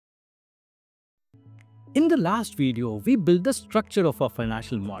In the last video, we built the structure of our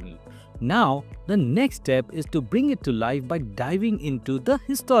financial model. Now, the next step is to bring it to life by diving into the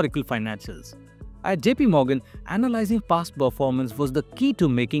historical financials. At JP Morgan, analyzing past performance was the key to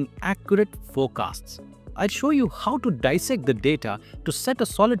making accurate forecasts. I'll show you how to dissect the data to set a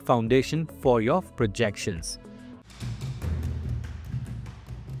solid foundation for your projections.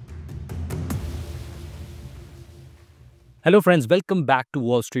 Hello friends, welcome back to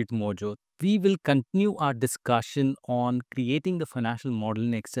Wall Street Mojo. We will continue our discussion on creating the financial model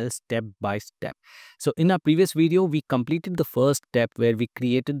in Excel step by step. So in our previous video, we completed the first step where we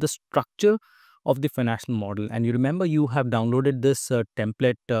created the structure of the financial model. And you remember you have downloaded this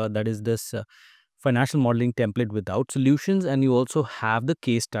template, that is this financial modeling template without solutions, and you also have the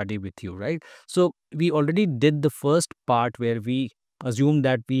case study with you, right? So we already did the first part where we assume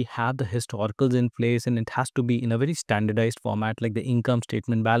that we have the historicals in place and it has to be in a very standardized format like the income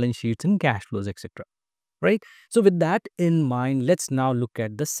statement, balance sheets and cash flows, etc. Right? So with that in mind, let's now look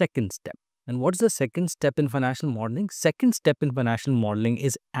at the second step. And what's the second step in financial modeling? Second step in financial modeling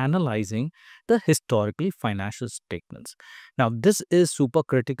is analyzing the historical financial statements. Now, this is super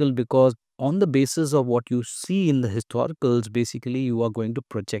critical because on the basis of what you see in the historicals, basically you are going to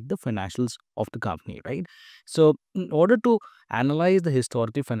project the financials of the company, right? So in order to analyze the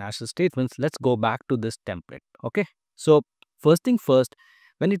historical financial statements, let's go back to this template. Okay. So first thing first,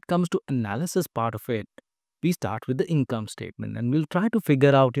 when it comes to analysis part of it, we start with the income statement and we'll try to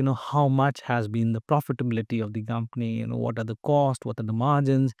figure out, how much has been the profitability of the company, what are the costs, what are the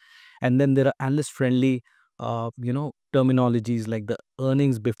margins. And then there are analyst friendly, terminologies like the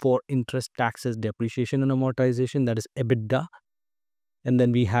earnings before interest, taxes, depreciation and amortization, that is EBITDA. And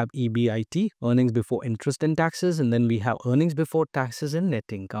then we have EBIT, earnings before interest and taxes. And then we have earnings before taxes and net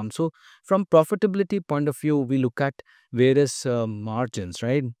income. So from profitability point of view, we look at various margins,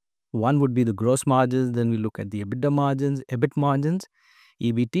 right? One would be the gross margins. Then we look at the EBITDA margins, EBIT margins,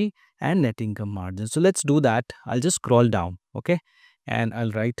 EBT and net income margins. So let's do that. I'll just scroll down. Okay. And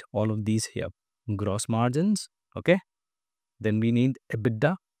I'll write all of these here. Gross margins. Okay. Then we need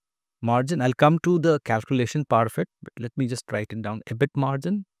EBITDA margin. I'll come to the calculation part of it, but let me just write it down. EBIT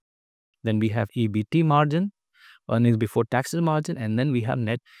margin. Then we have EBT margin, earnings before taxes margin, and then we have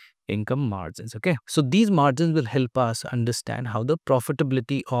net income margins. Okay. So these margins will help us understand how the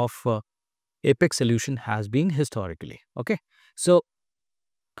profitability of Apex solution has been historically. Okay. So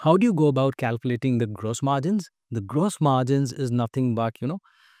how do you go about calculating the gross margins? The gross margins is nothing but,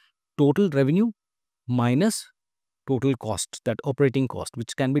 total revenue minus total cost, that operating cost,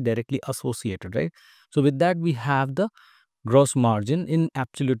 which can be directly associated, right? So with that, we have the gross margin in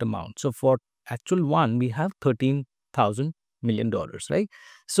absolute amount. So for actual one, we have $13,000 million, right?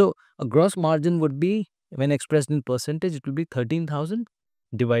 So a gross margin would be, when expressed in percentage, it will be 13,000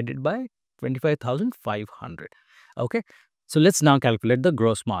 divided by 25,500. Okay. So let's now calculate the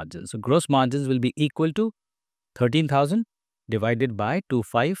gross margins. So gross margins will be equal to 13,000 divided by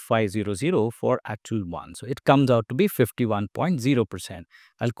 25,500 for actual one. So it comes out to be 51.0%.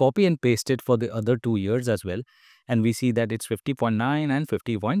 I'll copy and paste it for the other 2 years as well. And we see that it's 50.9 and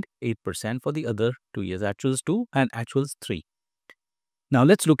 50.8% for the other 2 years, actuals 2 and actuals 3. Now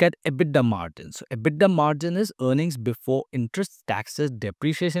let's look at EBITDA margin. So EBITDA margin is earnings before interest, taxes,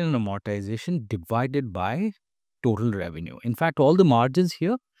 depreciation and amortization divided by total revenue. In fact, all the margins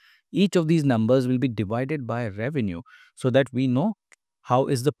here, each of these numbers will be divided by revenue so that we know how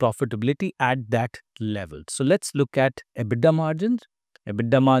is the profitability at that level. So let's look at EBITDA margins.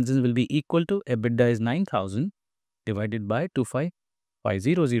 EBITDA margins will be equal to, EBITDA is 9,000 divided by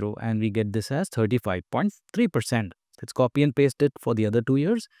 25,500 and we get this as 35.3%. Let's copy and paste it for the other 2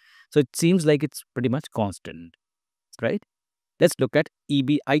 years. So it seems like it's pretty much constant, right? Let's look at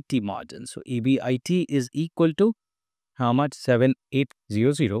EBIT margin. So EBIT is equal to how much?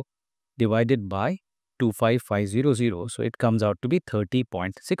 7,800 divided by 25,500. So it comes out to be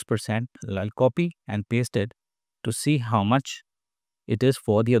 30.6%. I'll copy and paste it to see how much it is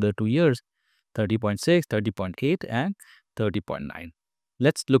for the other 2 years. 30.6, 30.8 and 30.9.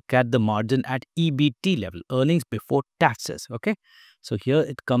 Let's look at the margin at EBT level, earnings before taxes. Okay. So here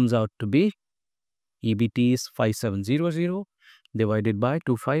it comes out to be EBT is 5,700 divided by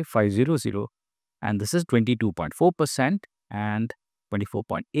 25,500. And this is 22.4% and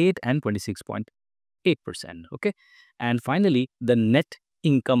 24.8 and 26.8%. Okay. And finally, the net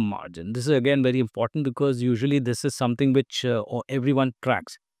income margin. This is again very important because usually this is something which everyone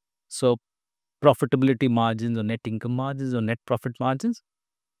tracks. So profitability margins or net income margins or net profit margins,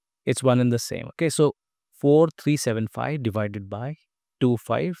 it's one and the same. Okay. So 4,375 divided by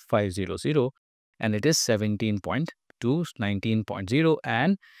 25,500 and it is 17.2, 19.0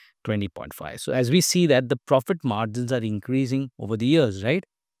 and 20.5. So as we see that the profit margins are increasing over the years, right?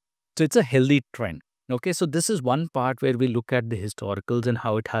 So it's a healthy trend. Okay, so this is one part where we look at the historicals and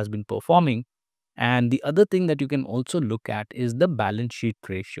how it has been performing. And the other thing that you can also look at is the balance sheet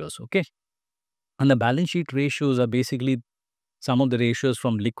ratios. Okay, and the balance sheet ratios are basically some of the ratios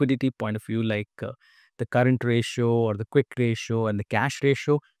from liquidity point of view, like the current ratio or the quick ratio and the cash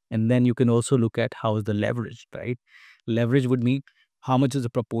ratio. And then you can also look at how is the leverage, right? Leverage would mean how much is the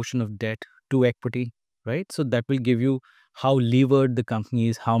proportion of debt to equity, right? So that will give you how levered the company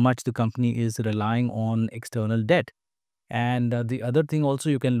is, how much the company is relying on external debt. And the other thing also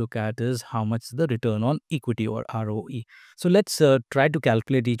you can look at is how much is the return on equity or ROE. So let's try to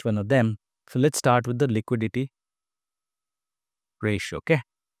calculate each one of them. So let's start with the liquidity ratio. Okay.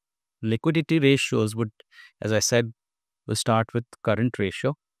 Liquidity ratios would, as I said, we'll start with current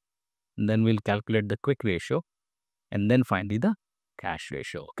ratio, and then we'll calculate the quick ratio, and then finally the cash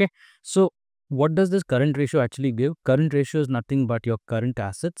ratio. Okay. So what does this current ratio actually give? Current ratio is nothing but your current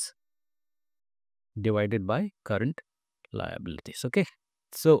assets divided by current liabilities. Okay.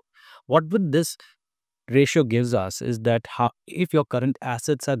 So what would this ratio gives us is that if your current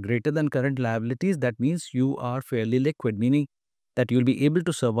assets are greater than current liabilities, that means you are fairly liquid, meaning that you'll be able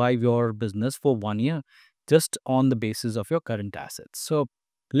to survive your business for 1 year just on the basis of your current assets. So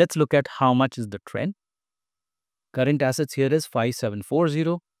let's look at how much is the trend. Current assets here is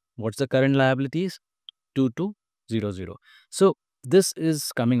 5740. What's the current liabilities? 2200. So this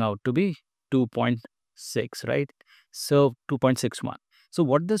is coming out to be 2.6, right? So 2.61. So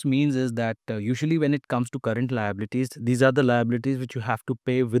what this means is that usually when it comes to current liabilities, these are the liabilities which you have to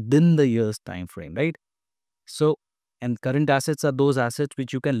pay within the year's time frame, right? So, and current assets are those assets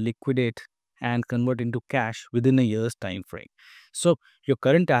which you can liquidate and convert into cash within a year's time frame. So your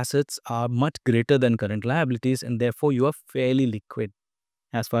current assets are much greater than current liabilities, and therefore you are fairly liquid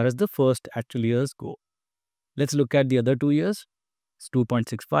as far as the first actual years go. Let's look at the other 2 years. It's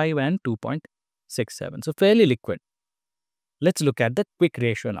 2.65 and 2.67. So fairly liquid. Let's look at the quick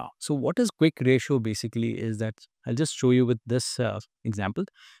ratio now. So what is quick ratio basically is that I'll just show you with this example.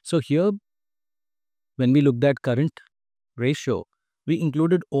 So here, when we looked at current ratio, we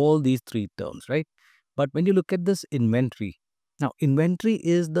included all these three terms, right? But when you look at this inventory, now inventory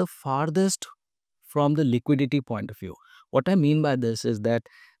is the farthest from the liquidity point of view. What I mean by this is that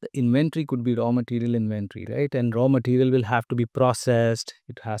the inventory could be raw material inventory, right? And raw material will have to be processed.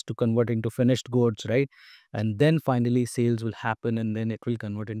 It has to convert into finished goods, right? And then finally sales will happen and then it will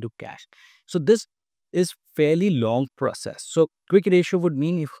convert into cash. So this is fairly long process. So quick ratio would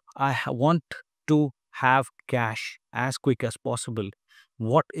mean if I want to have cash as quick as possible,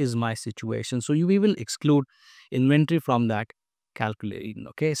 what is my situation? So we will exclude inventory from that calculation.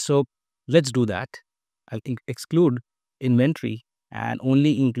 Okay, so let's do that. I'll exclude inventory and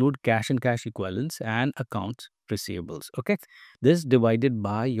only include cash and cash equivalents and accounts receivables. Okay, this divided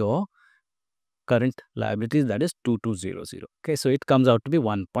by your current liabilities, that is 2200. Okay, so it comes out to be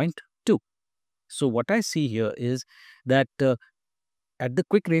 1.2. So what I see here is that at the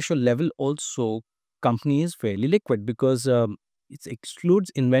quick ratio level also, company is fairly liquid because it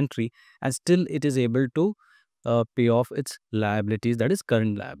excludes inventory and still it is able to pay off its liabilities, that is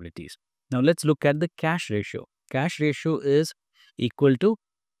current liabilities. Now let's look at the cash ratio. Cash ratio is equal to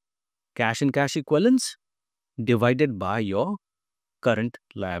cash and cash equivalents divided by your current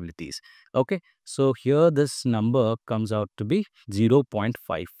liabilities. Okay, so here this number comes out to be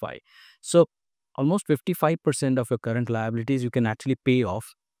 0.55. So almost 55% of your current liabilities you can actually pay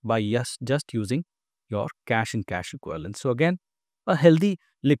off by just using your cash and cash equivalents. So again, a healthy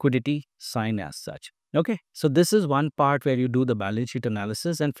liquidity sign as such. Okay, so this is one part where you do the balance sheet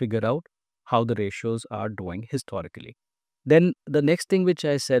analysis and figure out how the ratios are doing historically. Then the next thing which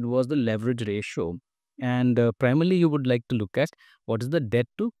I said was the leverage ratio. And primarily you would like to look at what is the debt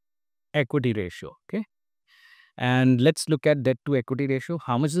to equity ratio. Okay. And let's look at debt to equity ratio.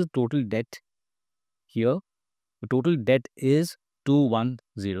 How much is the total debt here? The total debt is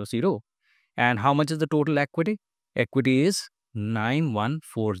 2100. And how much is the total equity? Equity is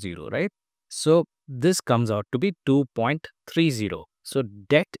 9140, right? So this comes out to be 2.30. So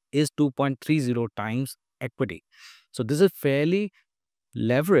debt is 2.30 times equity. So this is fairly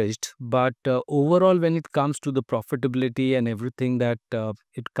leveraged, but overall when it comes to the profitability and everything that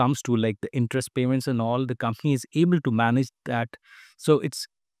it comes to, like the interest payments and all, the company is able to manage that. So it's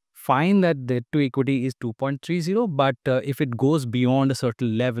fine that debt to equity is 2.30, but if it goes beyond a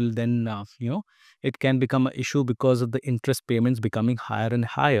certain level, then it can become an issue because of the interest payments becoming higher and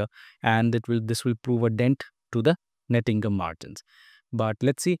higher, and this will prove a dent to the net income margins. But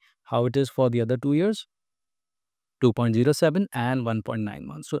let's see how it is for the other 2 years. 2.07 and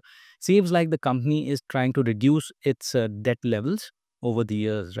 1.91. So seems like the company is trying to reduce its debt levels over the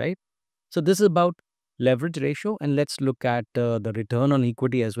years, right? So this is about leverage ratio, and let's look at the return on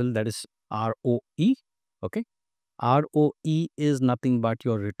equity as well, that is ROE. Okay, ROE is nothing but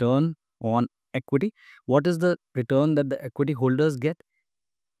your return on equity. What is the return that the equity holders get?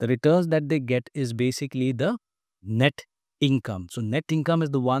 The returns that they get is basically the net income. So net income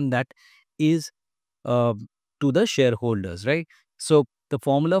is the one that is uh, to the shareholders, right? So the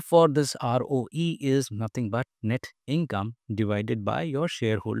formula for this ROE is nothing but net income divided by your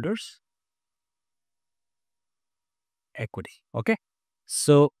shareholders equity. Okay,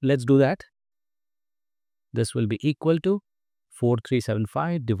 so let's do that. This will be equal to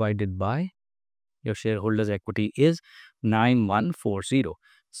 4375 divided by your shareholders equity is 9140.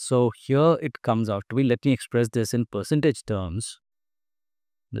 So here it comes out to be, let me express this in percentage terms.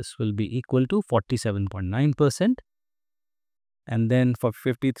 This will be equal to 47.9%, and then for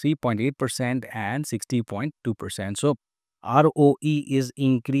 53.8% and 60.2%. So ROE is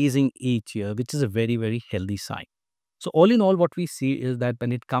increasing each year, which is a very, very healthy sign. So all in all, what we see is that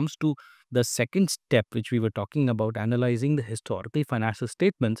when it comes to the second step, which we were talking about, analyzing the historical financial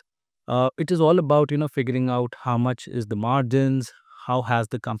statements, it is all about, figuring out how much is the margins, how has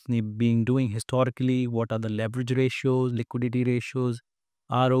the company been doing historically, what are the leverage ratios, liquidity ratios,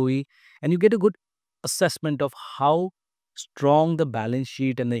 ROE, and you get a good assessment of how strong the balance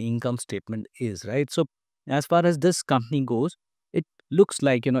sheet and the income statement is, right? So as far as this company goes, it looks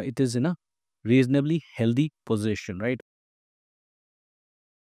like, it is in a reasonably healthy position, right?